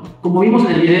mundo, ¿no? Como vimos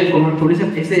en el video, con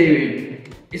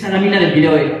esa lámina del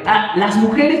video de, las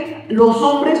mujeres, los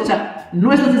hombres, o sea,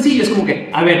 no es tan sencillo, es como que,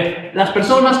 a ver, las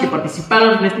personas que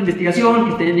participaron en esta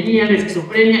investigación, que tenían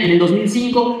esquizofrenia en el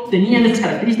 2005, tenían estas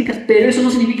características, pero eso no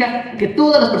significa que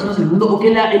todas las personas en el mundo, o que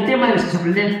el tema de la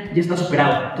esquizofrenia ya está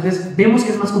superado. Entonces, vemos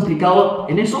que es más complicado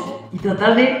en eso, y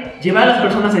tratar de llevar a las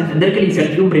personas a entender que la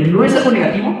incertidumbre no es algo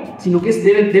negativo, sino que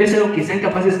debe ser algo que sean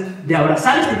capaces de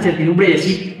abrazar esta incertidumbre y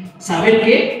decir, saber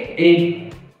que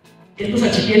estos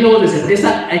archipiélagos de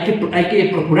certeza hay que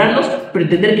procurarlos, pero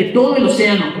entender que todo el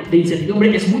océano de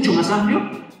incertidumbre es mucho más amplio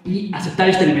y aceptar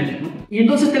este elemento, ¿no? Y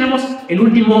entonces tenemos el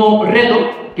último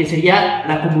reto, que sería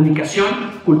la comunicación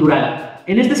cultural.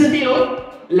 En este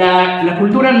sentido, la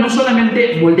cultura no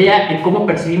solamente moldea en cómo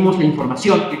percibimos la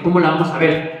información, en cómo la vamos a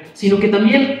ver, sino que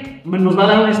también nos va a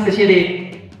dar una especie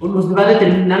de, o nos va a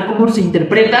determinar cómo se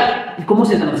interpreta y cómo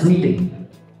se transmite.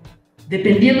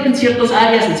 Dependiendo en ciertas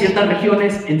áreas, en ciertas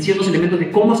regiones, en ciertos elementos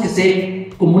de cómo es que se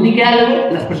comunica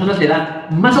algo, las personas le dan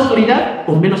más autoridad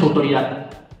o menos autoridad.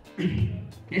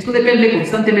 Esto depende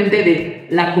constantemente de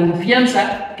la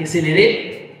confianza que se le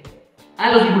dé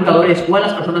a los divulgadores o a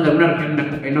las personas de alguna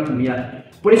región en una comunidad.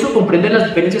 Por eso, comprender las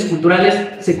diferencias culturales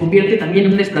se convierte también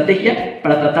en una estrategia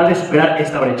para tratar de superar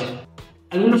esta brecha.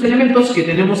 Algunos elementos que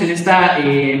tenemos en este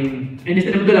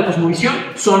elemento de la cosmovisión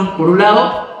son, por un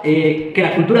lado, que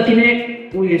la cultura tiene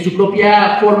su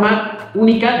propia forma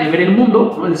única de ver el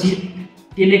mundo, ¿no? Es decir,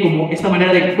 tiene como esta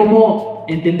manera de cómo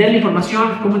entender la información,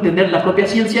 cómo entender la propia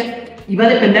ciencia, y va a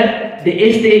depender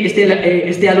de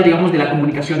este halo, digamos, de la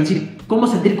comunicación, es decir, cómo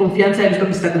sentir confianza en esto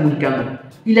que se está comunicando.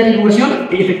 Y la divulgación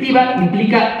efectiva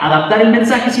implica adaptar el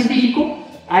mensaje científico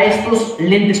a estos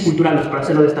lentes culturales, para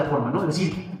hacerlo de esta forma, ¿no? Es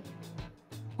decir,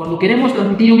 cuando queremos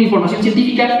transmitir una información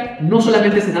científica, no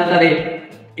solamente se trata de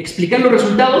explicar los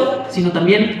resultados, sino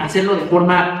también hacerlo de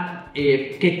forma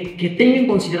que tenga en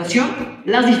consideración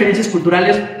las diferencias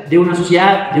culturales de una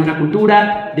sociedad, de una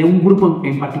cultura, de un grupo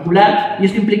en particular, y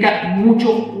esto implica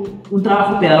mucho un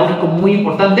trabajo pedagógico muy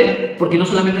importante, porque no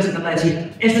solamente se trata de decir,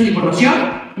 esta es la información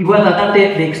y voy a tratar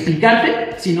de explicarte,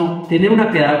 sino tener una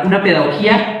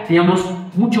pedagogía, digamos,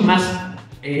 mucho más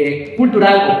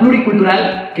cultural o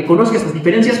pluricultural, que conozca estas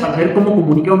diferencias para saber cómo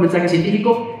comunicar un mensaje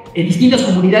científico en distintas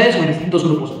comunidades o en distintos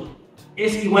grupos.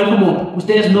 Es igual como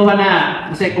ustedes no van a,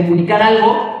 no sé, comunicar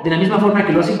algo de la misma forma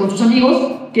que lo hacen con sus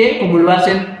amigos, que como lo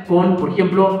hacen con, por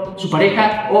ejemplo, su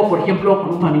pareja o, por ejemplo,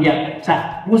 con un familiar. O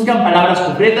sea, buscan palabras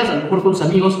concretas, a lo mejor con sus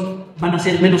amigos van a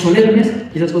ser menos solemnes,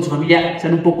 quizás con su familia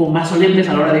sean un poco más solemnes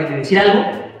a la hora de decir algo,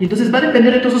 y entonces va a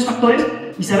depender de todos esos factores,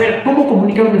 y saber cómo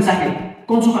comunicar un mensaje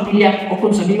con su familia o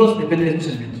con sus amigos depende de estos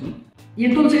elementos, ¿no? Y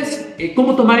entonces,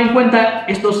 ¿cómo tomar en cuenta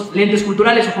estos lentes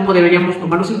culturales o cómo deberíamos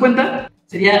tomarlos en cuenta?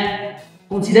 Sería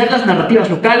considerar las narrativas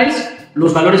locales,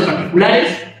 los valores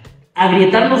particulares,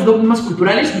 agrietar los dogmas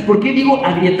culturales. ¿Y por qué digo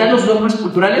agrietar los dogmas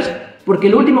culturales? Porque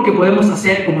lo último que podemos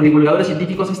hacer como divulgadores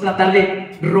científicos es tratar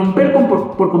de romper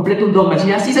por completo un dogma.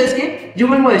 Decir, así, ¿sabes qué? Yo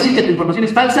vengo a decir que tu información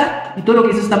es falsa y todo lo que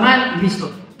dices está mal y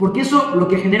listo. Porque eso lo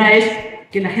que genera es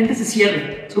que la gente se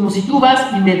cierre. Es como si tú vas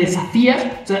y me desafías.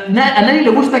 O sea, a nadie le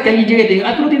gusta que alguien llegue y te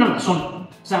diga, tú no tienes razón. O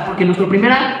sea, porque nuestra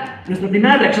primera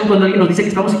reacción cuando alguien nos dice que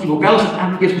estamos equivocados es,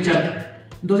 no quiero escucharte.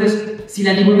 Entonces, si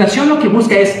la divulgación lo que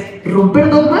busca es romper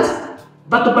dogmas,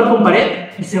 va a topar con pared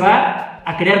y se va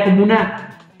a crear como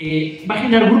va a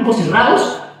generar grupos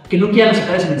cerrados que no quieran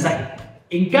aceptar ese mensaje.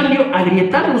 En cambio,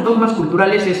 agrietar los dogmas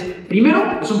culturales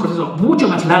primero, es un proceso mucho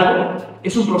más largo,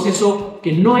 es un proceso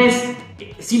que no es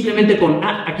simplemente con,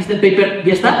 aquí está el paper,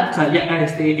 ya está, o sea, ya,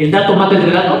 el dato mata el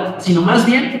relato, sino más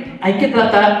bien hay que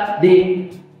tratar de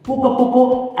poco a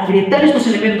poco agrietar estos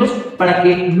elementos para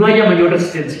que no haya mayor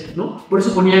resistencia, ¿no? Por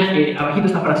eso ponía abajito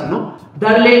esta frase, ¿no?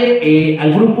 Darle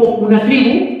al grupo una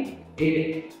tribu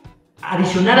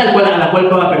adicional a la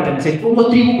cual va a pertenecer. Pongo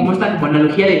tribu como esta como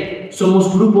analogía de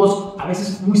somos grupos a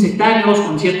veces muy sectarios,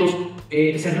 con ciertos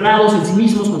cerrados en sí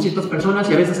mismos con ciertas personas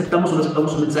y a veces aceptamos o no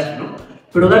aceptamos un mensaje, ¿no?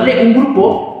 Pero darle al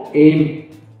grupo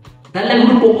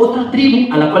otra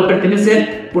tribu a la cual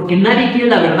pertenecer, porque nadie quiere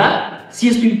la verdad si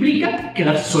esto implica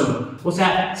quedarse solo. O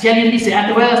sea, si alguien dice,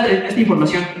 te voy a dar esta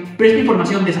información, pero esta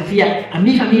información desafía a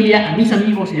mi familia, a mis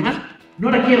amigos y demás, no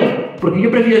la quiero, porque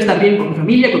yo prefiero estar bien con mi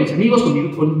familia, con mis amigos,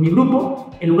 con mi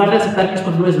grupo, en lugar de aceptar que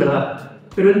esto no es verdad.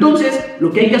 Pero entonces,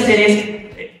 lo que hay que hacer es,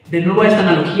 de nuevo a esta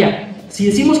analogía, si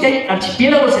decimos que hay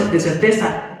archipiélagos de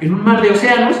certeza en un mar de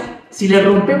océanos, si le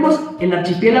rompemos el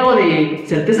archipiélago de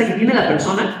certeza que tiene la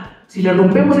persona, si le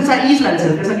rompemos esa isla de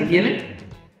certeza que tiene,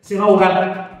 se va a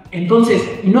ahogar. Entonces,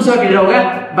 y no se va a querer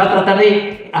ahogar, va a tratar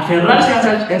de aferrarse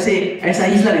a esa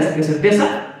isla de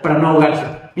certeza para no ahogarse.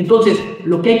 Entonces,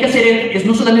 lo que hay que hacer es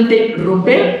no solamente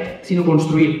romper, sino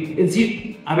construir. Es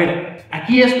decir, a ver,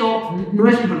 aquí esto no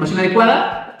es la información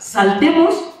adecuada,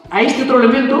 saltemos a este otro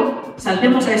elemento,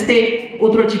 saltemos a este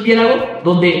otro archipiélago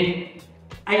donde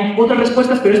hay otras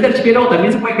respuestas, pero este archipiélago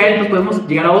también se puede caer, entonces podemos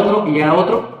llegar a otro y llegar a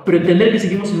otro, pero entender que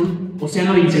seguimos en un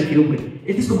océano de incertidumbre.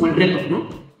 Este es como el reto,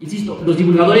 ¿no? Insisto, los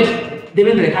divulgadores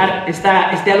deben de dejar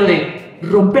este halo de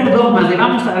romper dogmas, de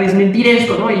vamos a desmentir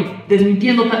esto, ¿no? Y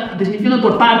desmintiendo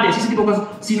por partes, ese tipo de cosas,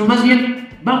 sino más bien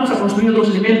vamos a construir otros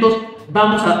elementos,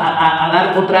 vamos a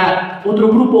dar otro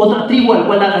grupo, otra tribu al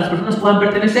cual las personas puedan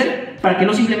pertenecer, para que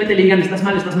no simplemente le digan estás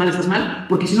mal, estás mal, estás mal,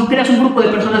 porque si no creas un grupo de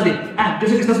personas de, yo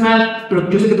sé que estás mal, pero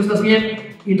yo sé que tú estás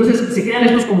bien, y entonces se crean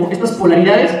estas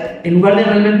polaridades en lugar de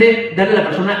realmente darle a la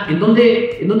persona en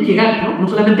dónde llegar, ¿no? No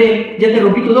solamente ya te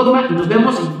rompí tu dogma y nos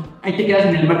vemos y ahí te quedas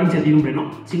en el mar de incertidumbre,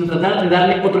 ¿no? Sino tratar de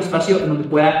darle otro espacio en donde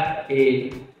pueda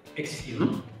existir, ¿no?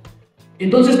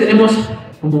 Entonces tenemos,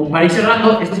 como para ir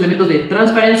cerrando, estos elementos de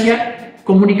transparencia,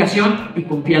 comunicación y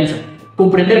confianza.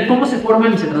 Comprender cómo se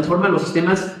forman y se transforman los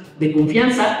sistemas de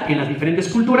confianza en las diferentes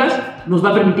culturas nos va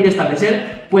a permitir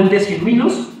establecer puentes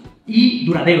genuinos y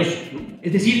duraderos, ¿no?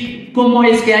 Es decir, cómo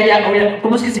es que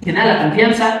se genera la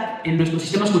confianza en nuestros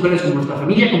sistemas culturales, como nuestra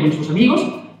familia, como nuestros amigos,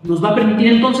 nos va a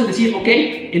permitir entonces decir, ok,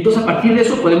 entonces a partir de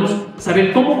eso podemos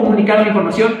saber cómo comunicar la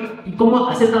información y cómo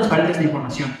hacer transparente esta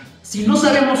información. Si no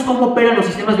sabemos cómo operan los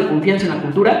sistemas de confianza en la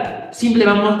cultura,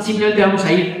 simplemente vamos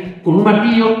a ir con un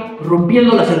martillo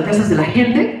rompiendo las certezas de la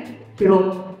gente,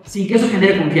 pero sin que eso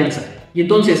genere confianza. Y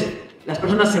entonces las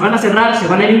personas se van a cerrar, se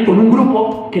van a ir con un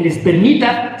grupo que les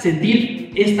permita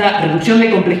sentir esta reducción de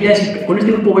complejidades y con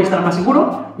este grupo voy a estar más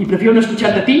seguro y prefiero no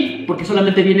escucharte a ti porque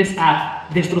solamente vienes a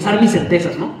destrozar mis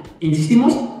certezas, ¿no? E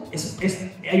insistimos,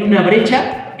 hay una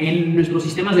brecha en nuestros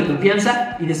sistemas de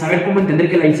confianza y de saber cómo entender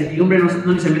que la incertidumbre no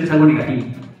necesariamente es algo negativo.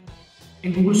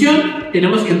 En conclusión,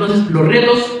 tenemos que entonces los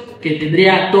retos que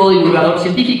tendría todo divulgador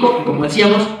científico, que como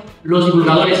decíamos, los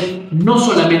divulgadores no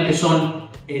solamente son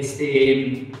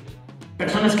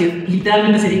personas que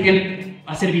literalmente se dediquen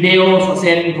a hacer videos, o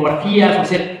hacer infografías, o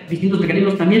hacer distintos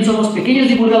mecanismos, también somos pequeños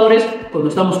divulgadores cuando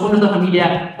estamos con nuestra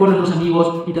familia, con nuestros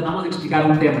amigos y tratamos de explicar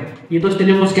un tema. Y entonces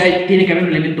tiene que haber un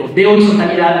elemento de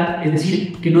horizontalidad, es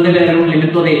decir, que no debe haber un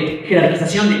elemento de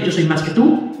jerarquización de yo soy más que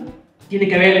tú, tiene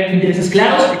que haber intereses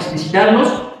claros,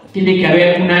 explicitarlos, tiene que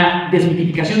haber una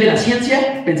desmitificación de la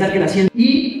ciencia, pensar que la ciencia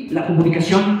y la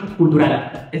comunicación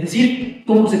cultural, es decir,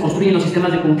 cómo se construyen los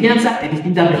sistemas de confianza en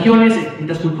distintas regiones, en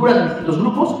distintas culturas, en distintos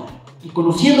grupos, y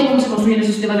conociendo cómo se construyen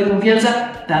esos sistemas de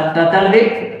confianza, tratar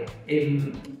de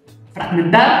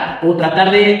fragmentar o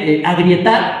tratar de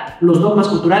agrietar los dogmas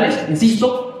culturales,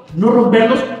 insisto, no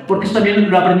romperlos, porque eso también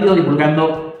lo he aprendido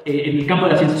divulgando en el campo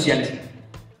de las ciencias sociales.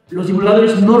 Los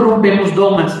divulgadores no rompemos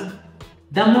dogmas,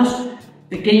 damos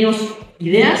pequeñas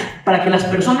ideas para que las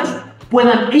personas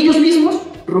puedan ellos mismos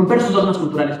romper sus dogmas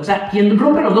culturales. O sea, quien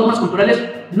rompe los dogmas culturales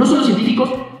no son los científicos,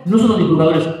 no son los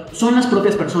divulgadores, son las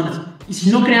propias personas. Y si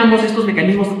no creamos estos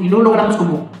mecanismos y no logramos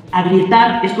como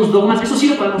agrietar estos dogmas, eso sí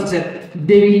lo podemos hacer,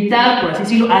 debilitar, por así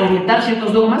decirlo, agrietar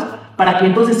ciertos dogmas para que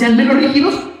entonces sean menos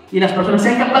rígidos y las personas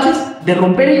sean capaces de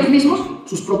romper ellos mismos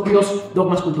sus propios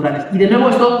dogmas culturales. Y de nuevo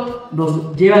esto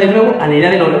nos lleva de nuevo a la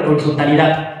idea de la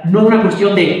horizontalidad, no una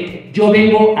cuestión de yo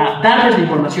vengo a darles la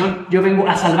información, yo vengo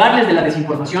a salvarles de la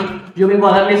desinformación, yo vengo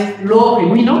a darles lo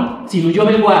genuino, sino yo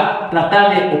vengo a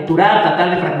tratar de obturar,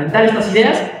 tratar de fragmentar estas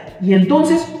ideas y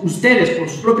entonces ustedes por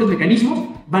sus propios mecanismos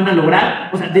van a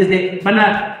lograr, van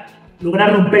a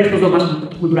lograr romper estos dogmas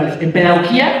culturales. En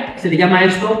pedagogía se le llama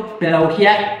esto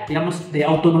pedagogía, digamos, de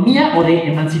autonomía o de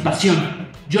emancipación.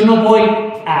 Yo no voy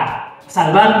a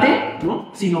salvarte,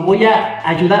 ¿no? Sino voy a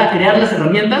ayudar a crear las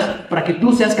herramientas para que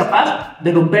tú seas capaz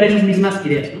de romper esas mismas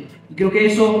ideas, ¿no? Y creo que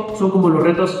eso son como los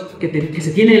retos que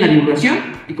se tienen en la divulgación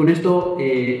y con esto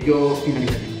yo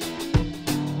finalizaría.